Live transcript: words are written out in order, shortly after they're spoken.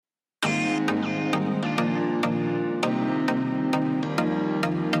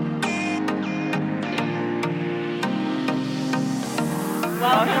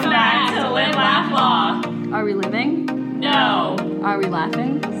Are we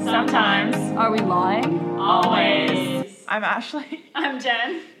laughing? Sometimes. Are we lying? Always. I'm Ashley. I'm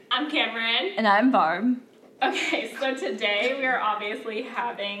Jen. I'm Cameron. And I'm Barb. Okay, so today we are obviously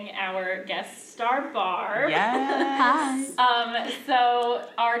having our guest star Barb. Yes. Hi. So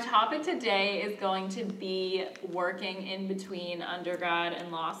our topic today is going to be working in between undergrad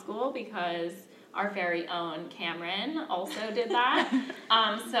and law school because our very own Cameron also did that.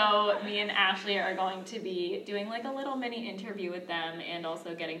 So me and Ashley are going to be doing like a little mini interview with them and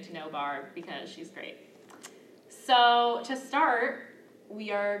also getting to know Barb because she's great. So to start,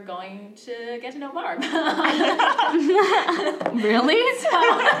 we are going to get to know Barb. Really?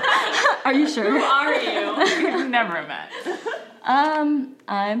 Are you sure? Who are you? We've never met.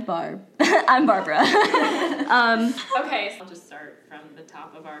 I'm Barb. I'm Barbara. Okay, so I'll just start from the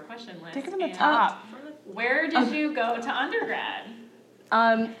top of our question list. Take it from the And top. Where did you go to undergrad?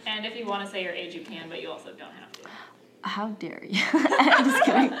 And if you want to say your age, you can, but you also don't have to. how dare you? I'm just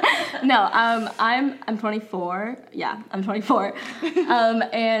kidding. No, I'm 24. Yeah, I'm 24.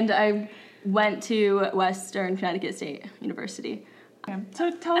 And I went to Western Connecticut State University. Okay.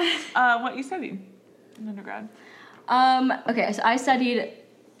 So tell us what you studied in undergrad. Okay, so I studied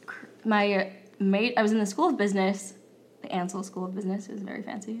I was in the School of Business, the Ansel School of Business. It was very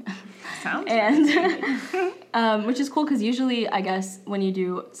fancy. Sounds And which is cool because usually, I guess,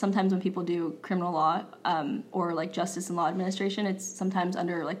 sometimes when people do criminal law or like justice and law administration, it's sometimes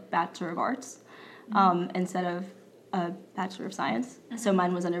under like Bachelor of Arts instead of a Bachelor of Science. So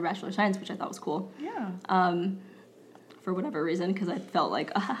mine was under Bachelor of Science, which I thought was cool. Yeah. For whatever reason, because I felt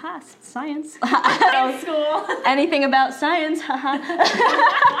like, science. School. Anything about science,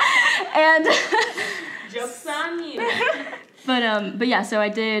 And Joke's on you. but yeah, so I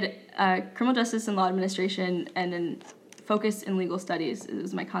did criminal justice and law administration, and then focused in legal studies. It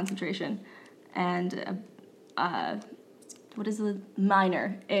was my concentration, and what is the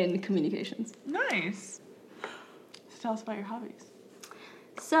minor in communications. Nice. So tell us about your hobbies.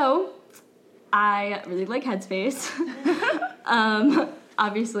 So I really like Headspace.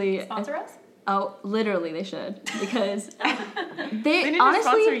 Obviously. Sponsor us? Oh, literally, they should, because They need honestly, to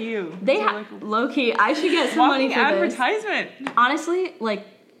sponsor you. They So, low key. I should get some money walking for this. advertisement. Honestly, like,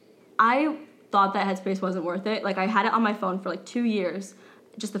 I thought that Headspace wasn't worth it. Like, I had it on my phone for like 2 years,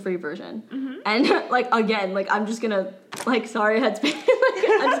 just the free version. Mm-hmm. And like again, like I'm just gonna sorry Headspace.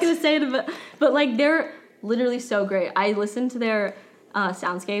 I'm just gonna say it, but like they're literally so great. I listen to their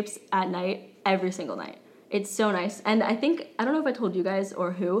soundscapes at night every single night. It's so nice. And I don't know if I told you guys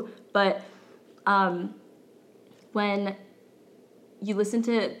or who, but when you listen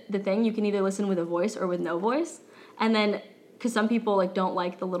to the thing, you can either listen with a voice or with no voice. And then, because some people like don't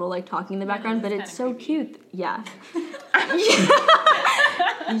like the little like talking in the background, but it's so cute. Yeah.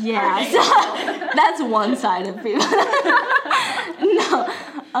 Yeah. So, that's one side of people. No.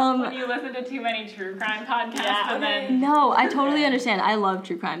 When you listen to too many true crime podcasts, and then No, I totally understand. I love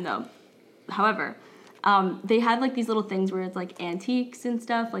true crime though. However, they had like these little things where it's like antiques and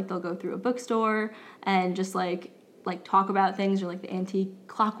stuff. Like they'll go through a bookstore and just like talk about things, or like the antique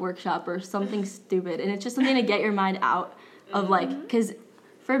clock workshop or something stupid. And it's just something to get your mind out of like, because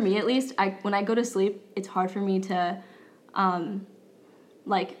for me at least, when I go to sleep, it's hard for me to turn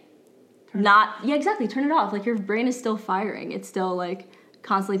it off. Like your brain is still firing. It's still like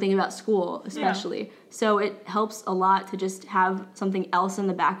constantly thinking about school, especially. Yeah. So it helps a lot to just have something else in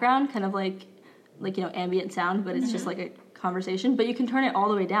the background, kind of like ambient sound, but it's just like a conversation. But you can turn it all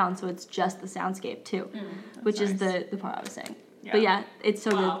the way down, so it's just the soundscape too, which nice. is the part I was saying. Yeah. But yeah, it's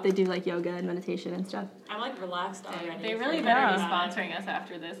so good. They do like yoga and meditation and stuff. I'm like relaxed already. they really better be sponsoring us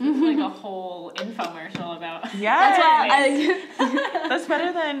after this. It's like a whole infomercial about. Yes. That's why That's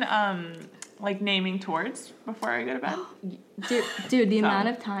better than like naming towards before I go to bed. Dude, the amount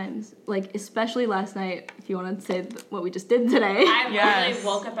of times, like especially last night, if you want to say what we just did today. I literally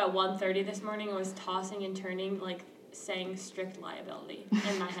woke up at 1:30 this morning and was tossing and turning, like saying strict liability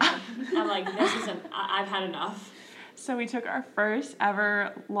in my head. I'm like, I've had enough. So we took our first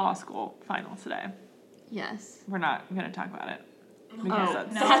ever law school final today. Yes. We're not going to talk about it. Because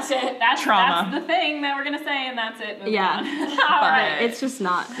That's it. That's trauma. That's the thing that we're gonna say, and that's it. Moving Yeah. on. All right. It's just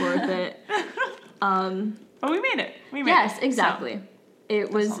not worth it. But we made it. Yes, exactly. So, it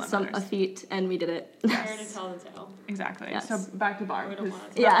was all that matters. a feat, and we did it. Prepare to tell the tale. exactly. Yes. So back to Barb. We don't want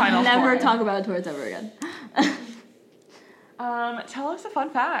to. the Yeah, final never score. talk about towards ever again. Tell us a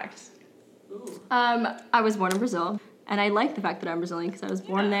fun fact. Ooh. I was born in Brazil, and I like the fact that I'm Brazilian because I was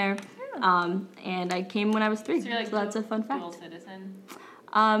born there. And I came when I was 3, So you're like so that's a fun dual fact. citizen.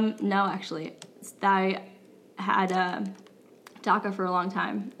 No, actually, I had DACA for a long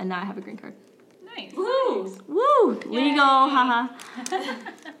time, and now I have a green card. Nice. Woo! Woo! Legal, haha.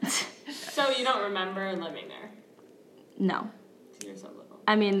 So you don't remember living there? No. So you're so little.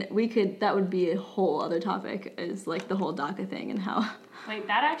 I mean, that would be a whole other topic, is like the whole DACA thing and how. Wait,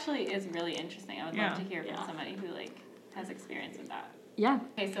 that actually is really interesting. I would love Yeah. to hear from Yeah. somebody who like has experience with that. Yeah.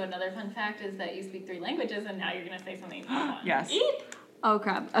 Okay, so another fun fact is that you speak 3 languages, and now you're gonna say something about one. Yes. Eat! Oh,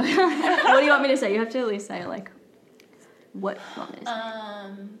 crap. What do you want me to say? You have to at least say, like, what you want me to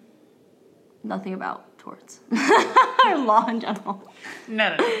say. Nothing about torts. Or law in general.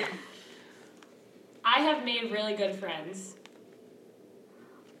 No. I have made really good friends.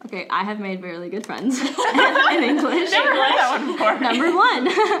 Okay, I have made really good friends in English. Never heard that one before. Number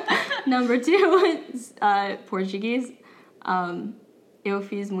 1. Number 2 is Portuguese. Eu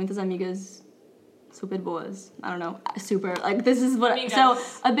fiz muitas amigas super boas. I don't know. Super. Like, this is what... Amigas. So,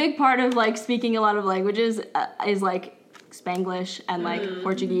 a big part of, like, speaking a lot of languages is, like, Spanglish and, like,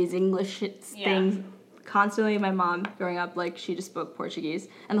 Portuguese, English things. Constantly, my mom, growing up, like, she just spoke Portuguese.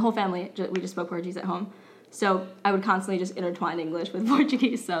 And the whole family, we just spoke Portuguese at home. So, I would constantly just intertwine English with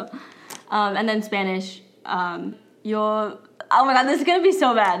Portuguese, so... and then Spanish. Oh my god, this is gonna be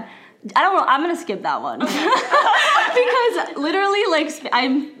so bad. I don't know, I'm gonna skip that one. Because literally, like,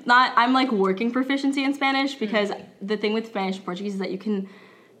 I'm like working proficiency in Spanish, because the thing with Spanish and Portuguese is that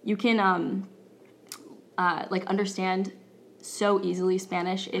you can like understand so easily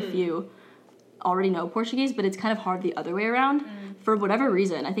Spanish if you already know Portuguese, but it's kind of hard the other way around for whatever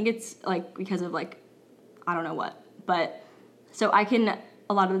reason. I think it's like because of like, I don't know what, but so I can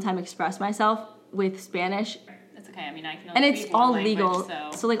a lot of the time express myself with Spanish. It's okay. I mean, I can only And it's speak one all language,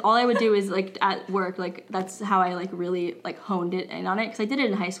 legal. so Like all I would do is like at work, like that's how I like really like honed it in on it, because I did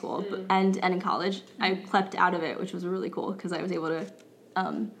it in high school and in college. I clept out of it, which was really cool because I was able to. I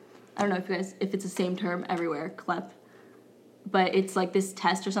don't know if it's the same term everywhere, clep, but it's like this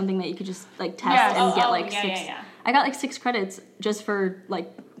test or something that you could just like test and get like 6. Yeah. I got like 6 credits just for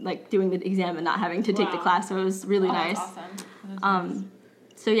like doing the exam and not having to take the Wow. class, so it was really nice. That's awesome.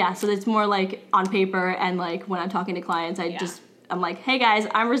 So yeah, so it's more like on paper, and like when I'm talking to clients, I'm like, hey guys,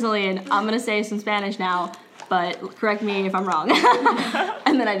 I'm Brazilian. I'm gonna say some Spanish now, but correct me if I'm wrong.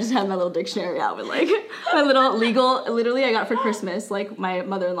 And then I just had my little dictionary out with like my little legal. Literally, I got for Christmas. Like my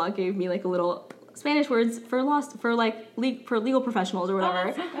mother-in-law gave me like a little Spanish words for legal professionals or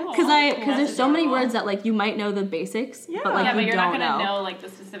whatever. Because there's so many words that like you might know the basics, but like Yeah, but you you're don't not gonna know like the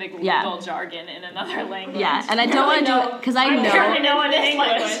specific legal jargon in another language. Yeah, and I don't want to do it because I barely know. know it in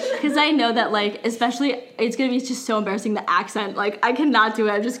English. Because I know that, like, especially, it's going to be just so embarrassing, the accent. Like, I cannot do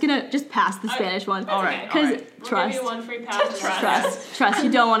it. I'm just going to pass the Spanish one. All right. Because We'll give trust, you one free pass. trust.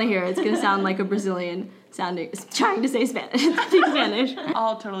 You don't want to hear it. It's going to sound like a Brazilian trying to say Spanish, speak Spanish.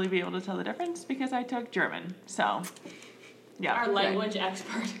 I'll totally be able to tell the difference because I took German. So, yeah. Our language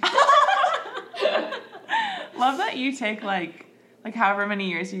expert. Love that you take like however many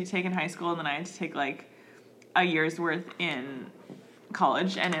years you take in high school, and then I had to take like a year's worth in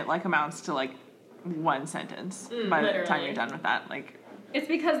college, and it like amounts to like one sentence by the time literally. you're done with that. Like, It's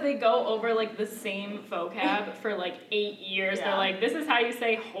because they go over like the same vocab for like 8 years. Yeah. They're like, this is how you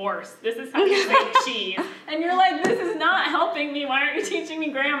say horse. This is how you say cheese. And you're like, this is not helping me. Why aren't you teaching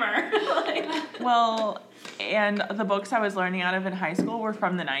me grammar? Like, well, and the books I was learning out of in high school were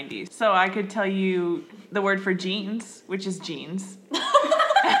from the 90s. So I could tell you the word for jeans, which is jeans.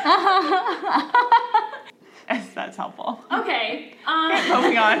 If that's helpful. okay.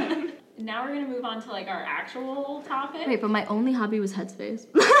 Moving on. Now we're gonna move on to like our actual topic. Wait, but my only hobby was Headspace.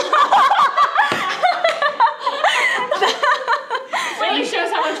 Really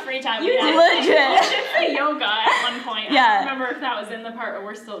shows how much free time we You have. legit. We should say yoga at one point. I Yeah. don't remember if that was in the part or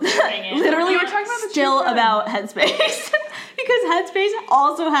we're still doing it. Literally, We were talking about the still true word. about Headspace. Because Headspace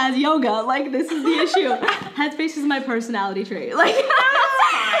also has yoga. Like, this is the issue. Headspace is my personality trait. Like,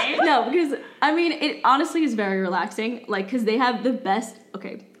 Fine. no, because, I mean, it honestly is very relaxing. Like, because they have the best,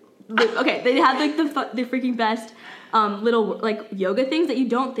 they have, like, the freaking best little, like, yoga things that you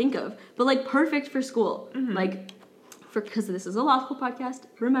don't think of. But, like, perfect for school. Like, because this is a law school podcast.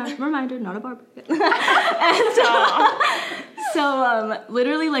 Reminder, not a bar podcast. And so,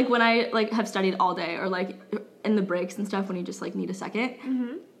 literally, like, when I, like, have studied all day, or, like, in the breaks and stuff when you just, like, need a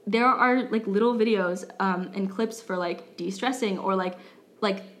second, there are, like, little videos and clips for, like, de-stressing, or, like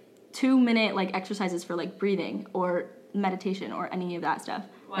 2-minute, like, exercises for, like, breathing, or meditation, or any of that stuff.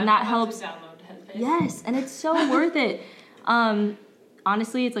 And that helps. Download Headspace. Yes, and it's so worth it.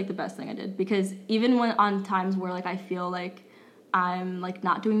 Honestly, it's like the best thing I did, because even when on times where like I feel like I'm like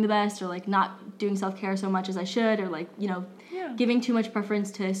not doing the best or like not doing self-care so much as I should, or like, you know, giving too much preference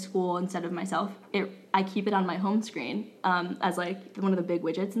to school instead of myself, I keep it on my home screen as like one of the big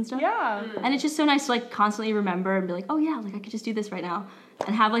widgets and stuff. Yeah. And it's just so nice to like constantly remember and be like, oh yeah, like I could just do this right now,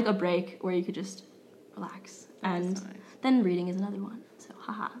 and have like a break where you could just relax. And so nice. then reading is another one. So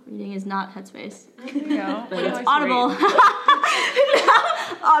haha, reading is not Headspace, There you go. but it's Audible.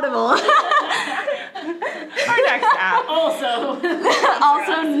 Audible. Our next app. Also.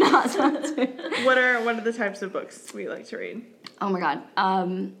 Also not Headspace. What are the types of books we like to read? Oh my god.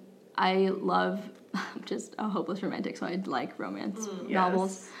 I love, I'm just a hopeless romantic, so I like romance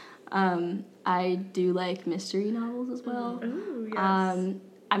novels. I do like mystery novels as well. Ooh, yes.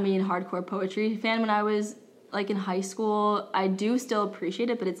 I mean, hardcore poetry fan when I was like in high school. I do still appreciate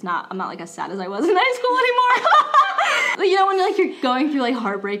it, but I'm not like as sad as I was in high school anymore. Like, you know, when you're going through like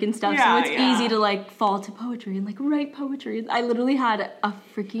heartbreak and stuff, so it's easy to like fall to poetry and like write poetry. I literally had a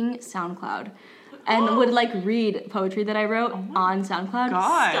freaking SoundCloud and would like read poetry that I wrote on SoundCloud.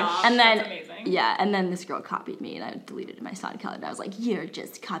 Gosh. Stop. And then, That's amazing. yeah, and then this girl copied me, and I deleted my SoundCloud, and I was like, you're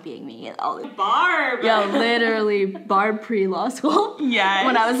just copying me. And all Barb. Yo, literally, Barb pre-law school. Yes.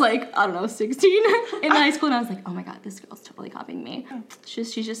 When I was like, I don't know, 16 in high school, and I was like, oh my god, this girl's totally copying me.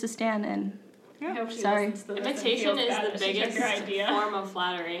 She's just a stan, and I hope she Sorry. listens to this and Imitation feels is bad the that she took biggest your idea. form of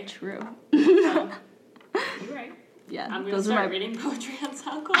flattery. true. You're right. Yeah, I'm gonna those are start my... reading poetry on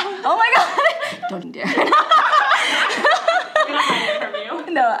SoundCloud. Oh my god! Don't you dare. I'm gonna hide it from you.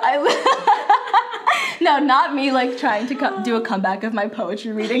 No, no, not me, like, trying to do a comeback of my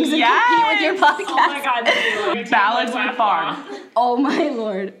poetry readings and compete with your podcast. Oh my god. Ballads with Barb. Oh my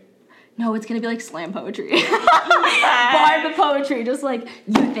lord. No, it's gonna be like slam poetry. Barb poetry, just like,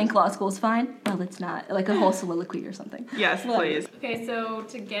 you think law school's fine? Well, it's not. Like a whole soliloquy or something. Yes, please. Okay, so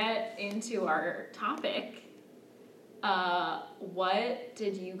to get into our topic, what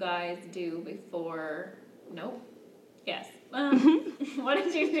did you guys do before? Nope. Yes. What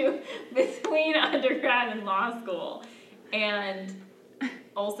did you do between undergrad and law school? And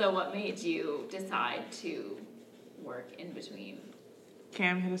also, what made you decide to work in between?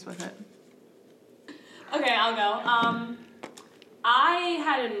 Cam, hit us with it. Okay, I'll go. I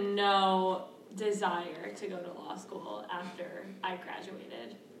had no desire to go to law school after I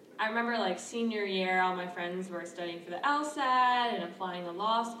graduated. I remember like senior year, all my friends were studying for the LSAT and applying to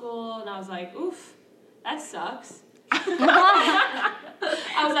law school, and I was like, oof, that sucks. I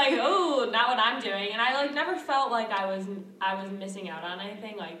was like, oh, not what I'm doing, and I like never felt like I was missing out on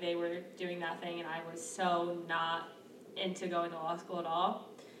anything. Like they were doing that thing, and I was so not into going to law school at all.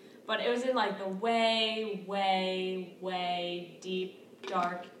 But it was in like the way, way, way deep,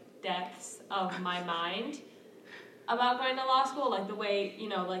 dark depths of my mind about going to law school, like the way, you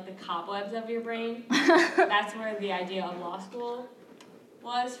know, like the cobwebs of your brain. That's where the idea of law school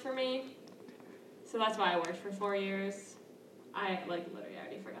was for me. So that's why I worked for 4 years. I like literally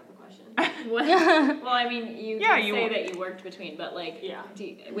already forgot the question. Well, I mean, you Yeah, did you say were- that you worked between, but like, Yeah.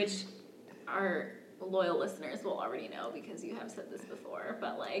 which our loyal listeners will already know because you have said this before.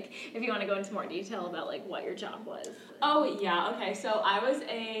 But like, if you want to go into more detail about like what your job was. Oh, yeah, okay. So I was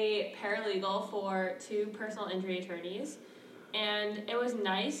a paralegal for 2 personal injury attorneys, and it was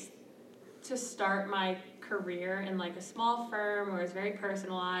nice to start my career in like a small firm where it's very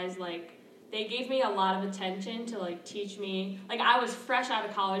personalized. Like, they gave me a lot of attention to like teach me. Like, I was fresh out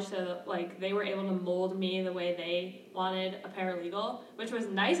of college, so like they were able to mold me the way they wanted a paralegal, which was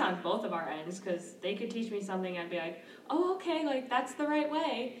nice on both of our ends because they could teach me something. I'd be like, oh, okay, like that's the right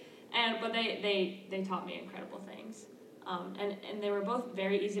way. But they taught me incredible things. And they were both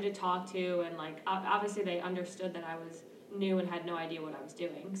very easy to talk to, and like obviously they understood that I was new and had no idea what I was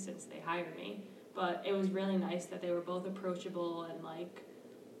doing since they hired me. But it was really nice that they were both approachable and like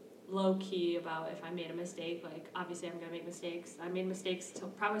low key about if I made a mistake. Like obviously I'm gonna make mistakes. I made mistakes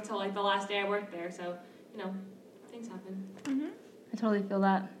probably till like the last day I worked there. So you know, things happen. I totally feel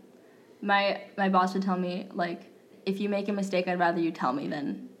that. My boss would tell me, like, if you make a mistake, I'd rather you tell me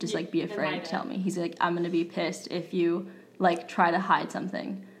than just, like, be Then afraid hide to tell it. me. He's like, I'm going to be pissed if you, like, try to hide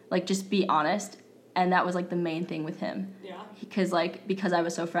something. Like, just be honest. And that was, like, the main thing with him. Yeah. Because I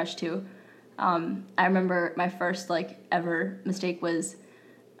was so fresh, too. I remember my first, like, ever mistake was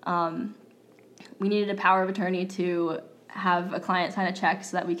we needed a power of attorney to have a client sign a check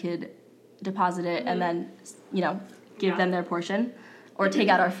so that we could deposit it and then, you know, give them their portion, or take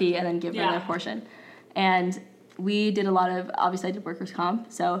out our fee and then give them their portion. And we did a lot of, obviously I did workers'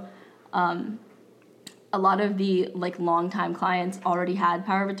 comp, so a lot of the like longtime clients already had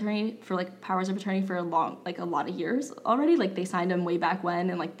power of attorney for like powers of attorney for a lot of years already. Like they signed them way back when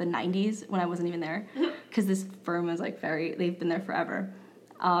in like the 90s when I wasn't even there, because this firm was like they've been there forever.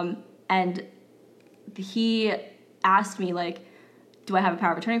 And he asked me like, do I have a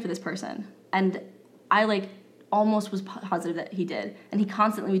power of attorney for this person? And I like almost was positive that he did, and he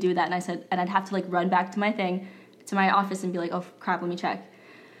constantly would do that. And I said, and I'd have to like run back to my office and be like, oh crap, let me check.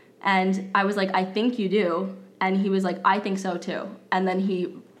 And I was like, I think you do. And he was like, I think so too. And then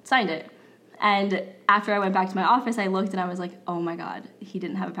he signed it. And after I went back to my office, I looked and I was like, oh my God, he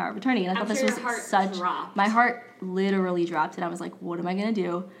didn't have a power of attorney. And I thought this was my heart literally dropped. And I was like, what am I going to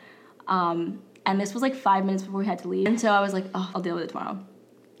do? And this was like 5 minutes before we had to leave. And so I was like, oh, I'll deal with it tomorrow.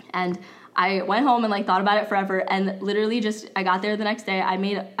 And I went home and like thought about it forever. And literally I got there the next day. I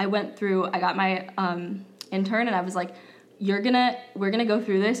got my intern, and I was like, we're gonna go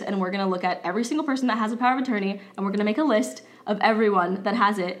through this, and we're gonna look at every single person that has a power of attorney, and we're gonna make a list of everyone that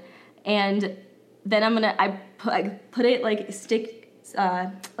has it, and then I put it like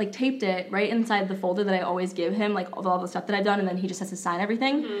taped it right inside the folder that I always give him, like of all the stuff that I've done, and then he just has to sign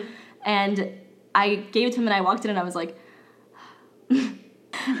everything. Mm-hmm. And I gave it to him, and I walked in, and I was like,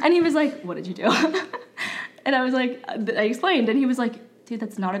 and he was like, what did you do? And I was like, I explained, and he was like, dude,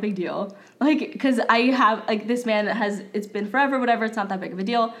 that's not a big deal. Like, because I have, like, this man it's been forever, whatever, it's not that big of a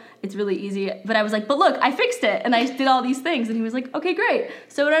deal. It's really easy. But I was like, but look, I fixed it, and I did all these things. And he was like, okay, great.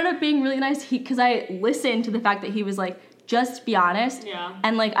 So it ended up being really nice, because I listened to the fact that he was like, just be honest. Yeah.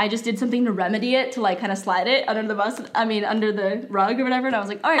 And, like, I just did something to remedy it, to, like, kind of slide it under the rug or whatever. And I was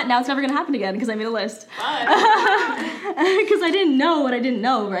like, all right, now it's never going to happen again, because I made a list. Because I didn't know what I didn't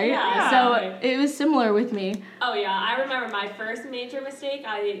know, right? Yeah. So it was similar with me. Oh, yeah. I remember my first major mistake.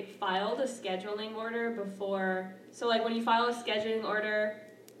 I filed a scheduling order before. So, like, when you file a scheduling order,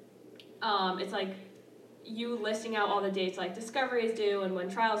 it's, like, you listing out all the dates, like, discovery is due and when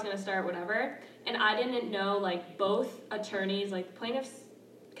trial's going to start, whatever. And I didn't know, like, both attorneys, like, plaintiff's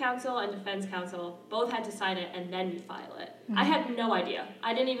counsel and defense counsel, both had to sign it and then you file it. Mm-hmm. I had no idea.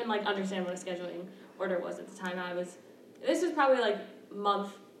 I didn't even, like, understand what a scheduling order was at the time. This was probably, like,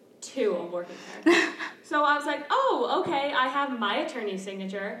 month 2 of working there. So I was like, oh, okay, I have my attorney's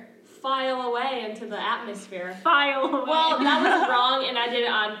signature. File away into the atmosphere. File away. Well, that was wrong, and I did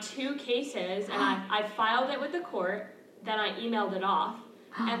it on 2 cases, and I filed it with the court, then I emailed it off.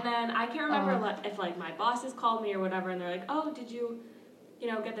 And then I can't remember if like my bosses called me or whatever, and they're like, "Oh, did you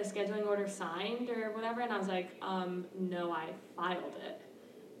get the scheduling order signed or whatever?" And I was like, "No, I filed it."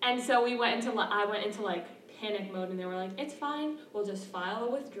 And so I went into like panic mode, and they were like, "It's fine. We'll just file a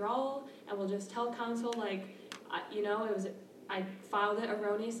withdrawal, and we'll just tell counsel like, I filed it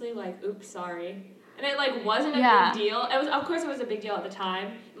erroneously. Like, oops, sorry." And it like wasn't a big deal. Of course, it was a big deal at the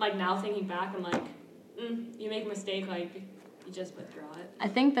time. Like now thinking back, I'm like, you make a mistake, like. You just withdraw it. I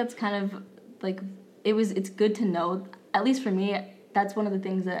think that's kind of like it's good to know, at least for me, that's one of the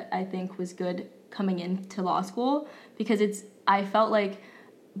things that I think was good coming into law school, because I felt like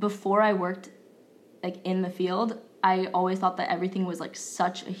before I worked like in the field, I always thought that everything was like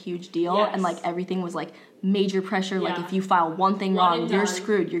such a huge deal. Yes. And like everything was like major pressure. Yeah. Like if you file one thing wrong, you're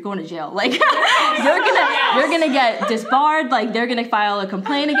screwed. You're going to jail. Like you're gonna get disbarred. Like they're gonna file a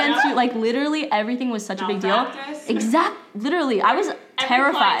complaint against you. Like literally everything was such a big deal. Literally, I was terrified.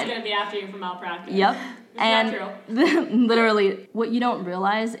 Every client's gonna be after you for malpractice. Yep. And literally, what you don't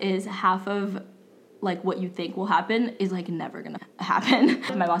realize is half of like what you think will happen is like never gonna happen.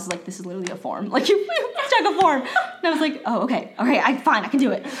 My boss is like, this is literally a form. Like you check a form. And I was like, oh, okay, fine, I can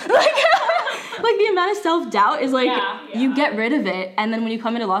do it. Like the amount of self-doubt is like, you get rid of it. And then when you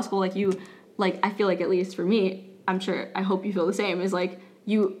come into law school, like I feel like, at least for me, I hope you feel the same, is like,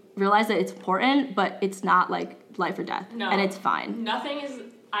 you realize that it's important, but it's not like life or death. No. And it's fine.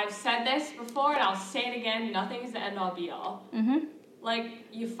 I've said this before and I'll say it again, nothing is the end all be all. Mm-hmm. Like,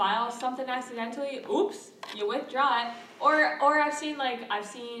 you file something accidentally, oops, you withdraw it. Or I've seen...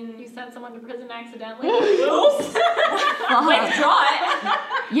 You sent someone to prison accidentally. Oops! Withdraw it.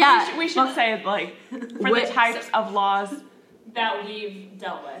 Yeah. We should say, like, for the types of laws that we've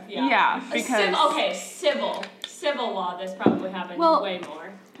dealt with, yeah. Yeah, because... Civil law, this probably happens way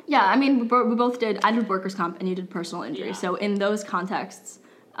more. Yeah, I mean, we both did... I did workers' comp and you did personal injury. Yeah. So in those contexts,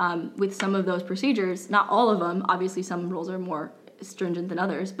 with some of those procedures, not all of them, obviously some rules are more stringent than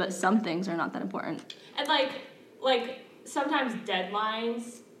others, but some things are not that important. And like sometimes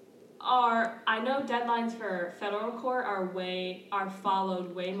deadlines I know deadlines for federal court are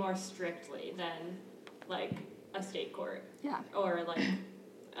followed way more strictly than like a state court. Yeah. Or like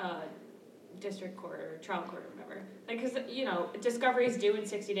district court or trial court or whatever. Like, because discovery is due in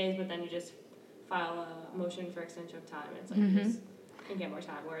 60 days, but then you just file a motion for extension of time. It's like you just can get more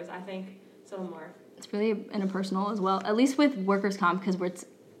time. Whereas I think it's a little more. It's really interpersonal as well. At least with workers' comp, because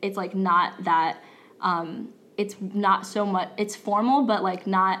it's like not that. It's not so much. It's formal, but like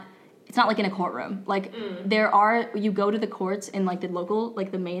not. It's not like in a courtroom. Like you go to the courts in like the local,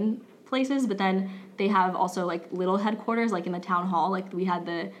 like the main places, but then they have also like little headquarters, like in the town hall. Like we had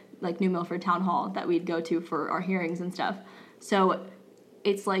the like New Milford Town Hall that we'd go to for our hearings and stuff. So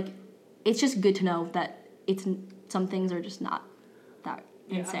it's like, it's just good to know that some things are just not that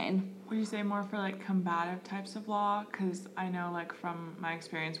insane. Would you say more for like combative types of law? Because I know like from my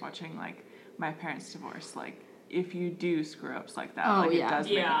experience watching like my parents' divorce, like if you do screw ups like that, it does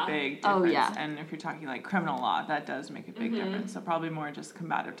make a big difference. Oh, yeah. And if you're talking like criminal law, that does make a big difference. So probably more just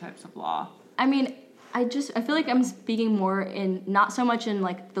combative types of law. I mean, I feel like I'm speaking more in, not so much in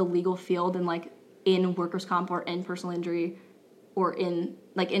like the legal field and like in workers' comp or in personal injury or in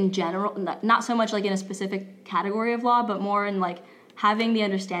like in general, not so much like in a specific category of law, but more in like having the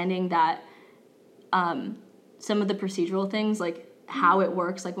understanding that some of the procedural things, like how it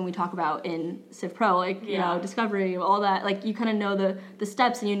works, like when we talk about in Civ Pro, like, you know, discovery, all that, like you kind of know the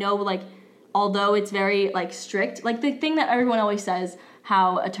steps, and you know, like, although it's very like strict, like the thing that everyone always says,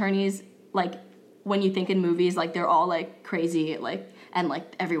 how attorneys, like when you think in movies, like they're all like crazy, like, and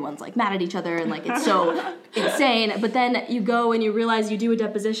like everyone's like mad at each other and like it's so insane, but then you go and you realize you do a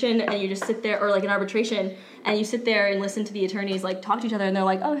deposition and you just sit there, or like an arbitration, and you sit there and listen to the attorneys like talk to each other, and they're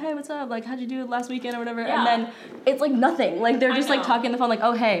like, oh hey, what's up, like how'd you do it last weekend or whatever, and then it's like nothing, like they're just like talking on the phone, like,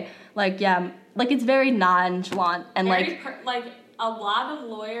 oh hey, like like it's very nonchalant and very like a lot of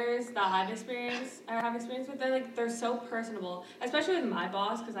lawyers that I've experienced or have experience with, they're so personable, especially with my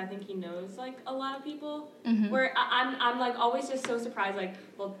boss, because I think he knows like a lot of people. Where I'm like always just so surprised, like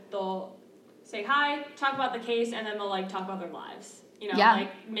they'll say hi, talk about the case, and then they'll like talk about their lives. You know,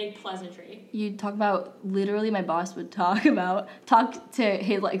 like make pleasantry. You talk about, literally my boss would talk to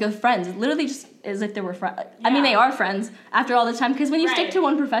his like friends, literally just as if they were friends. I mean, they are friends after all this time, because when you stick to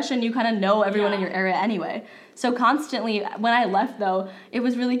one profession, you kind of know everyone in your area anyway. So constantly, when I left though, it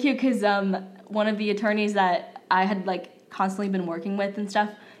was really cute because one of the attorneys that I had like constantly been working with and stuff,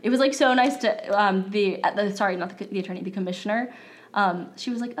 it was like so nice to the commissioner. She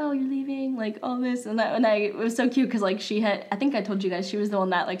was like, oh, you're leaving, like all this and that, and it was so cute because like she had, I think I told you guys, she was the one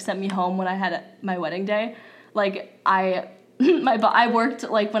that like sent me home when I had my wedding day. Like I worked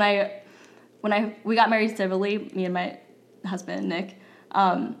like when we got married civilly, me and my husband Nick.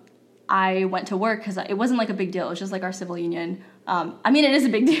 I went to work because it wasn't like a big deal. It was just like our civil union. I mean, it is a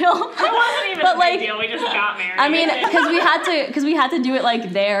big deal. It wasn't even a big deal. We just got married. I mean, because we had to do it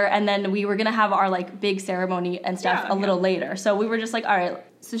like there, and then we were gonna have our like big ceremony and stuff a little later. So we were just like, all right.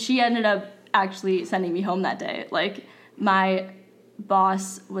 So she ended up actually sending me home that day. Like my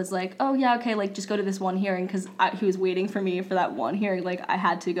boss was like, oh yeah, okay, like just go to this one hearing, because he was waiting for me for that one hearing. Like I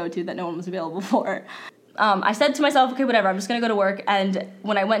had to go to that no one was available for. I said to myself, okay, whatever, I'm just gonna go to work. And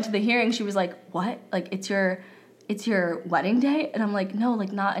when I went to the hearing, she was like, what? Like, it's your wedding day? And I'm like, no,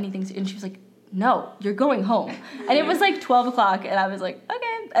 like, not anything. And she was like, no, you're going home. And it was like 12 o'clock, and I was like,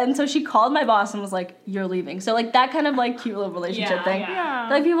 okay. And so she called my boss and was like, you're leaving. So, like, that kind of, like, cute little relationship thing. Yeah.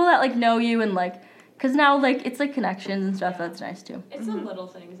 Like, people that, like, know you and, like, because now, like, it's, like, connections and stuff. That's nice, too. It's the little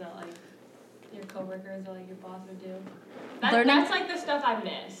things that, like, your coworkers or, like, your boss would do. That's, like, the stuff I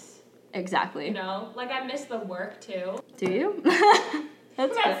miss. Exactly. You know? Like, I miss the work, too. Do you?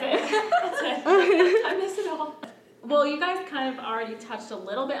 That's it. I miss it all. Well, you guys kind of already touched a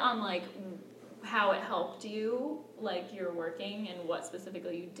little bit on, like, how it helped you, like, you're working and what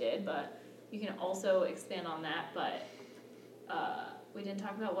specifically you did, but you can also expand on that. But we didn't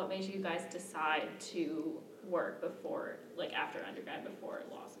talk about what made you guys decide to work before, like, after undergrad, before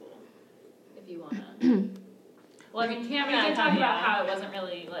law school, if you want to. Well, I mean, Cam and I talked about how it wasn't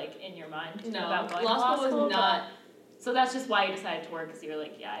really, like, in your mind about going to law school. Was not. So that's just why you decided to work, because you were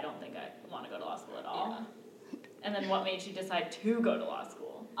like, yeah, I don't think I want to go to law school at all. Yeah. And then what made you decide to go to law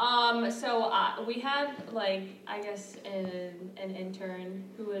school? So we had, like, I guess an intern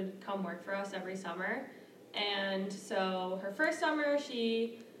who would come work for us every summer. And so her first summer,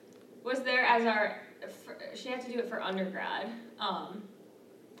 she was there as she had to do it for undergrad.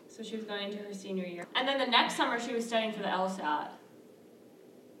 So she was going into her senior year. And then the next summer, she was studying for the LSAT.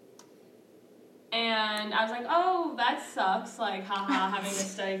 And I was like, oh, that sucks. Like, haha, having to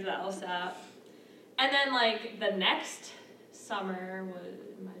study for the LSAT. And then, like, the next summer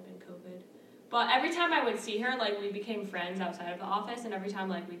it might have been COVID. But every time I would see her, like, we became friends outside of the office. And every time,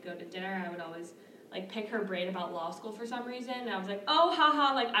 like, we'd go to dinner, I would always, like, pick her brain about law school for some reason. And I was like, oh,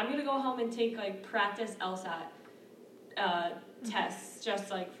 haha, like, I'm going to go home and take, like, practice LSAT. tests just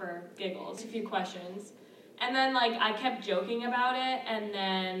like for giggles, a few questions. And then like I kept joking about it, and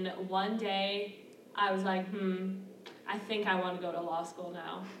then one day I was like, I think I want to go to law school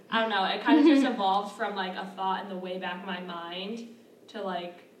now. I don't know, it kind of just evolved from like a thought in the way back of my mind to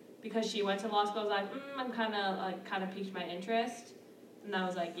like, because she went to law school, I was like, I'm kind of piqued my interest. And I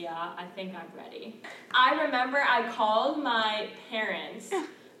was like, yeah, I think I'm ready. I remember I called my parents.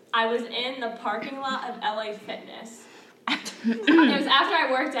 I was in the parking lot of LA Fitness. It was after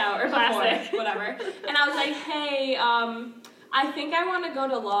I worked out, or before, whatever. And I was like, hey, I think I want to go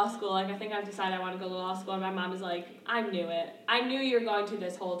to law school. Like, I think I've decided I want to go to law school. And my mom was like, I knew it. I knew you were going to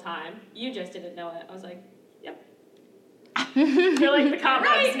this whole time. You just didn't know it. I was like, yep. You're like, the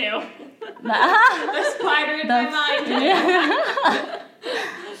cobwebs knew. The spider in my mind.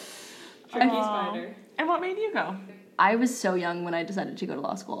 Tricky spider. And what made you go? I was so young when I decided to go to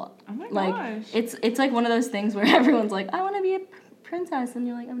law school. Oh my like, gosh. It's like one of those things where everyone's like, I want to be a princess, and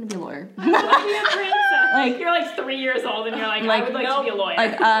you're like, I'm going to be a lawyer. I want to be a princess. Like, you're like 3 years old, and you're like, I would like to be a lawyer.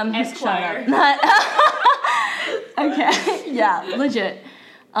 Like, Esquire. shut up. Okay, yeah, legit.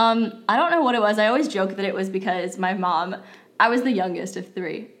 I don't know what it was. I always joke that it was because my mom, I was the youngest of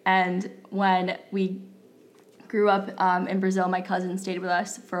 3, and when we grew up in Brazil, my cousin stayed with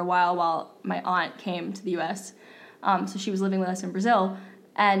us for a while my aunt came to the U.S., so she was living with us in Brazil,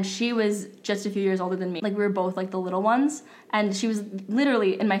 and she was just a few years older than me. Like, we were both, like, the little ones, and she was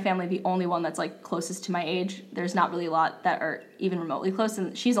literally, in my family, the only one that's, like, closest to my age. There's not really a lot that are even remotely close,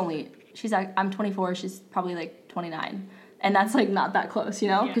 and I'm 24, she's probably, like, 29, and that's, like, not that close, you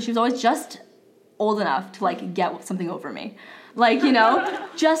know? Because she was always just old enough to, like, get something over me. Like, you know?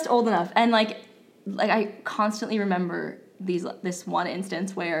 Just old enough. And, like, I constantly remember this one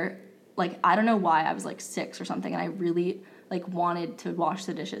instance where, like, I don't know why, I was like 6 or something, and I really like wanted to wash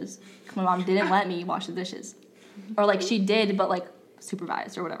the dishes. My mom didn't let me wash the dishes, or like she did, but like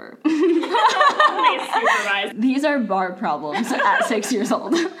supervised or whatever. Supervised. These are bar problems at 6 years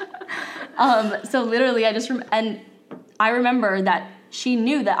old. So literally, and I remember that she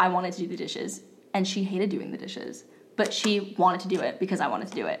knew that I wanted to do the dishes, and she hated doing the dishes, but she wanted to do it because I wanted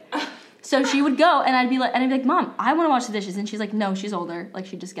to do it. So she would go, and I'd be like, Mom, I want to wash the dishes. And she's like, no, she's older. Like,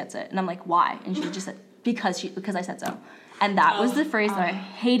 she just gets it. And I'm like, why? And she just said, because I said so. And that was the phrase that I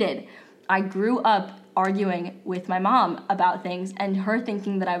hated. I grew up arguing with my mom about things, and her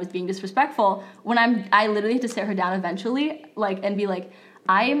thinking that I was being disrespectful when I literally had to sit her down eventually, like, and be like,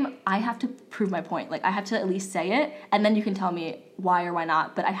 I have to prove my point. Like, I have to at least say it, and then you can tell me why or why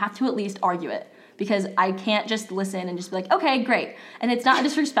not, but I have to at least argue it. Because I can't just listen and just be like, okay, great. And it's not a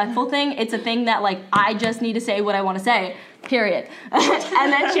disrespectful thing. It's a thing that, like, I just need to say what I want to say, period.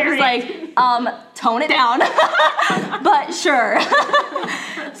 And then she was like, tone it down. But sure.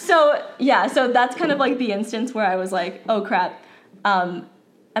 So that's kind of, like, the instance where I was like, oh, crap.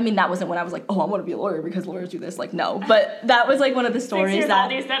 I mean, that wasn't when I was like, oh, I want to be a lawyer because lawyers do this. Like, no. But that was, like, one of the stories 6 years that...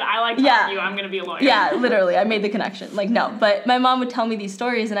 old, you said, I like to argue, I'm going to be a lawyer. Yeah, literally. I made the connection. Like, no. But my mom would tell me these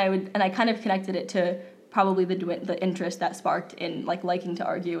stories, and I kind of connected it to probably the interest that sparked in, like, liking to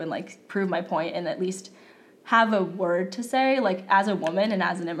argue and, like, prove my point and at least have a word to say, like, as a woman and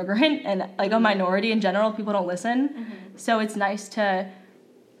as an immigrant and, like, a minority in general. People don't listen. Mm-hmm. So it's nice to,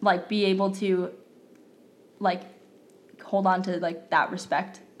 like, be able to, like, hold on to, like, that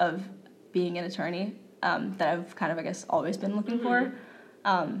respect of being an attorney that I've kind of, I guess, always been looking for.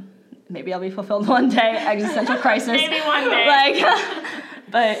 Maybe I'll be fulfilled one day, existential crisis. Maybe one day. Like,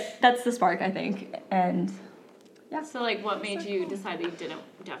 but that's the spark, I think. And yeah. So, like, what made you decide that you didn't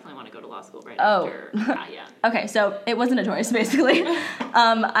definitely want to go to law school right Oh. after? Yeah. Okay, so it wasn't a choice, basically.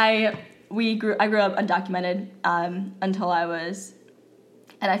 I grew up undocumented until I was,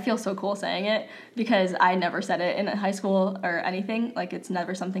 and I feel so cool saying it because I never said it in high school or anything. Like, it's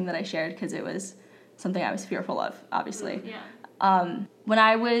never something that I shared because it was something I was fearful of, obviously. Yeah. When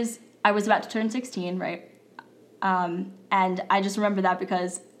I was about to turn 16, right? And I just remember that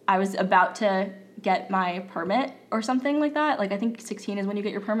because I was about to get my permit or something like that. Like, I think 16 is when you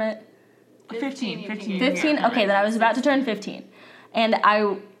get your permit. 15. 15? Okay, then I was about to turn 15. And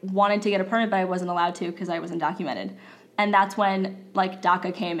I wanted to get a permit, but I wasn't allowed to because I was undocumented. And that's when, like,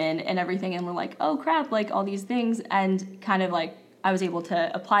 DACA came in and everything, and we're like, oh, crap, like, all these things. And kind of, like, I was able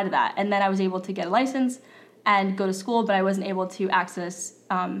to apply to that. And then I was able to get a license and go to school, but I wasn't able to access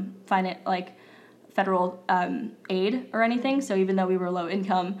federal aid or anything. So even though we were low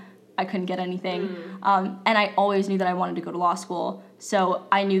income, I couldn't get anything. And I always knew that I wanted to go to law school. So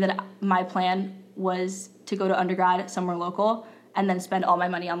I knew that my plan was to go to undergrad somewhere local and then spend all my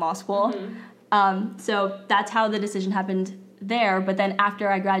money on law school. So that's how the decision happened there. But then after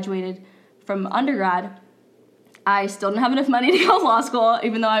I graduated from undergrad, I still didn't have enough money to go to law school,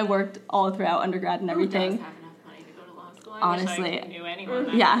 even though I worked all throughout undergrad and everything. Who does have enough money to go to law school? Honestly. Wish I knew anyone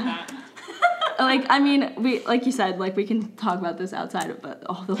that Yeah. did that. Like, I mean, like you said, like, we can talk about this outside of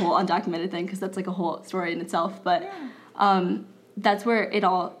the whole undocumented thing, because that's, like, a whole story in itself, but that's where it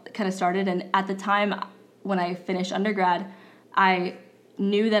all kind of started, and at the time, when I finished undergrad, I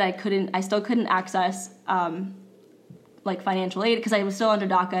knew that I still couldn't access, like, financial aid, because I was still under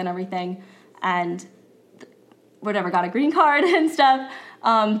DACA and everything, and whatever, got a green card and stuff,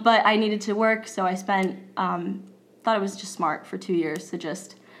 but I needed to work, so I spent, thought it was just smart for 2 years to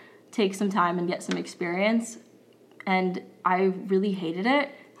just take some time and get some experience, and I really hated it.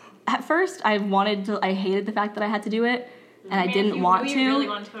 At first, I hated the fact that I had to do it, and I didn't want to. If you really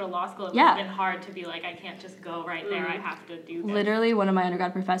wanted to go to law school, it would have been hard to be like, I can't just go right there, I have to do this. Literally, one of my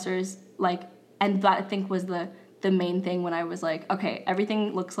undergrad professors, like, and that I think was the main thing when I was like, okay,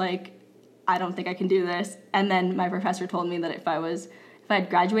 everything looks like I don't think I can do this, and then my professor told me that if I had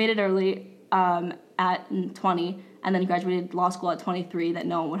graduated early at 20, and then graduated law school at 23, that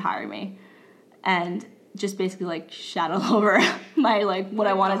no one would hire me, and just basically like shadow over my like what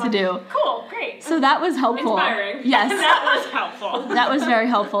I wanted to do. Cool, great. So that was helpful. Inspiring. Yes. That was helpful. That was very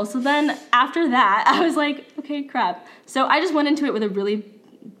helpful. So then after that, I was like, okay, crap. So I just went into it with a really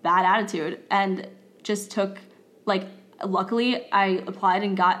bad attitude and just took, like, luckily I applied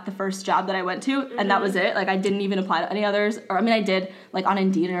and got the first job that I went to, and that was it. Like, I didn't even apply to any others, or I mean, I did, like, on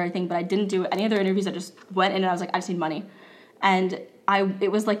Indeed or anything, but I didn't do any other interviews. I just went in and I was like, I just need money. And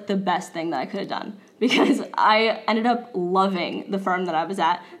it was, like, the best thing that I could have done, because I ended up loving the firm that I was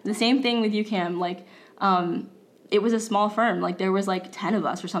at. The same thing with UCAM, like, it was a small firm. Like, there was, like, 10 of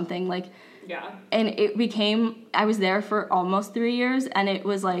us or something, like, Yeah. and I was there for almost 3 years, and it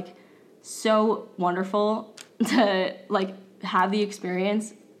was, like, so wonderful to, like, have the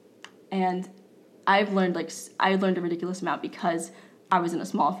experience, and I learned a ridiculous amount because I was in a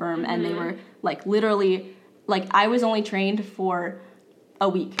small firm, and they were, like, literally, like, I was only trained for a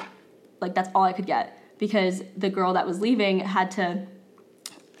week. Like, that's all I could get, because the girl that was leaving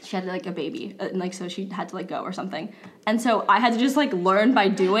she had, like, a baby, and, like, so she had to, like, go or something. And so I had to just, like, learn by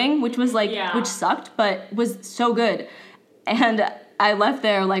doing, which was, like, which sucked, but was so good. And I left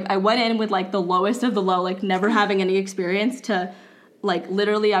there, like, I went in with, like, the lowest of the low, like, never having any experience, to, like,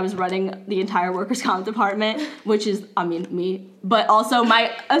 literally I was running the entire workers' comp department, which is, I mean, me, but also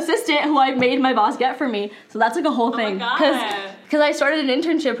my assistant, who I made my boss get for me. So that's, like, a whole thing. Oh my God. Because I started an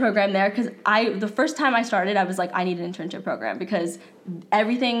internship program there, because the first time I started, I was like, I need an internship program, because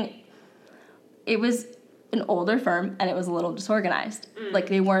it was an older firm, and it was a little disorganized. Like,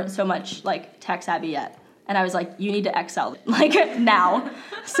 they weren't so much, like, tech savvy yet. And I was like, you need to excel, like, now.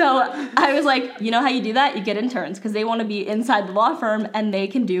 So I was like, you know how you do that? You get interns, because they want to be inside the law firm, and they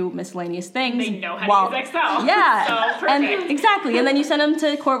can do miscellaneous things. They know how to use Excel. Yeah. So perfect. And exactly. And then you send them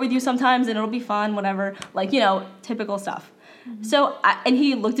to court with you sometimes, and it'll be fun, whatever. Like, you know, typical stuff. So, and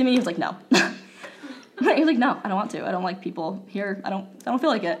he looked at me, he was like, no. He was like, no, I don't want to. I don't like people here. I don't feel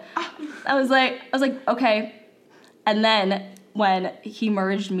like it. I was like, okay. And then when he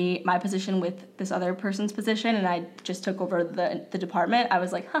merged my position with this other person's position, and I just took over the department, I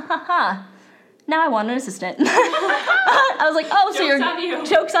was like, ha. Now I want an assistant. I was like, oh, so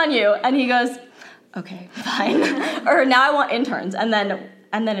joke's on you. And he goes, okay, fine. Or now I want interns. And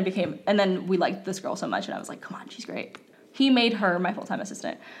then we liked this girl so much, and I was like, come on, she's great. He made her my full-time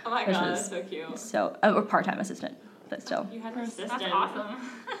assistant. Oh my God, that's so cute. So, or part-time assistant, but still. You had an assistant. That's awesome.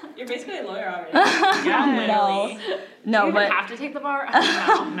 You're basically a lawyer already. No, Do you but even have to take the bar?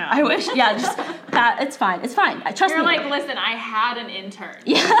 No. I wish. Yeah, just that. It's fine. I trust You're me. like, listen, I had an intern.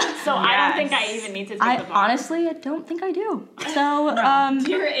 Yeah. So I don't think I even need to take the bar. Honestly, I don't think I do. So,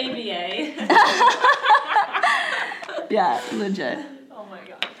 You're ABA. yeah, legit. Oh my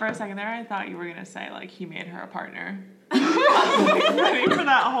God. For a second there, I thought you were gonna say, like, he made her a partner. Ready for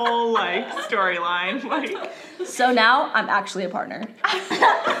that whole, like, storyline. Like, So now I'm actually a partner.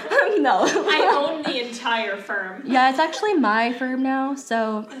 No. I own the entire firm. Yeah, it's actually my firm now,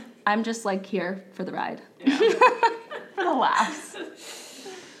 so I'm just, like, here for the ride. yeah. For the laughs.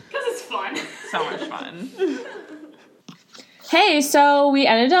 Because it's fun. So much fun. Hey, so we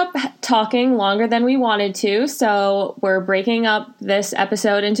ended up talking longer than we wanted to, so we're breaking up this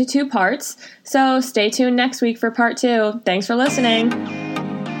episode into 2 parts. So stay tuned next week for part 2. Thanks for listening.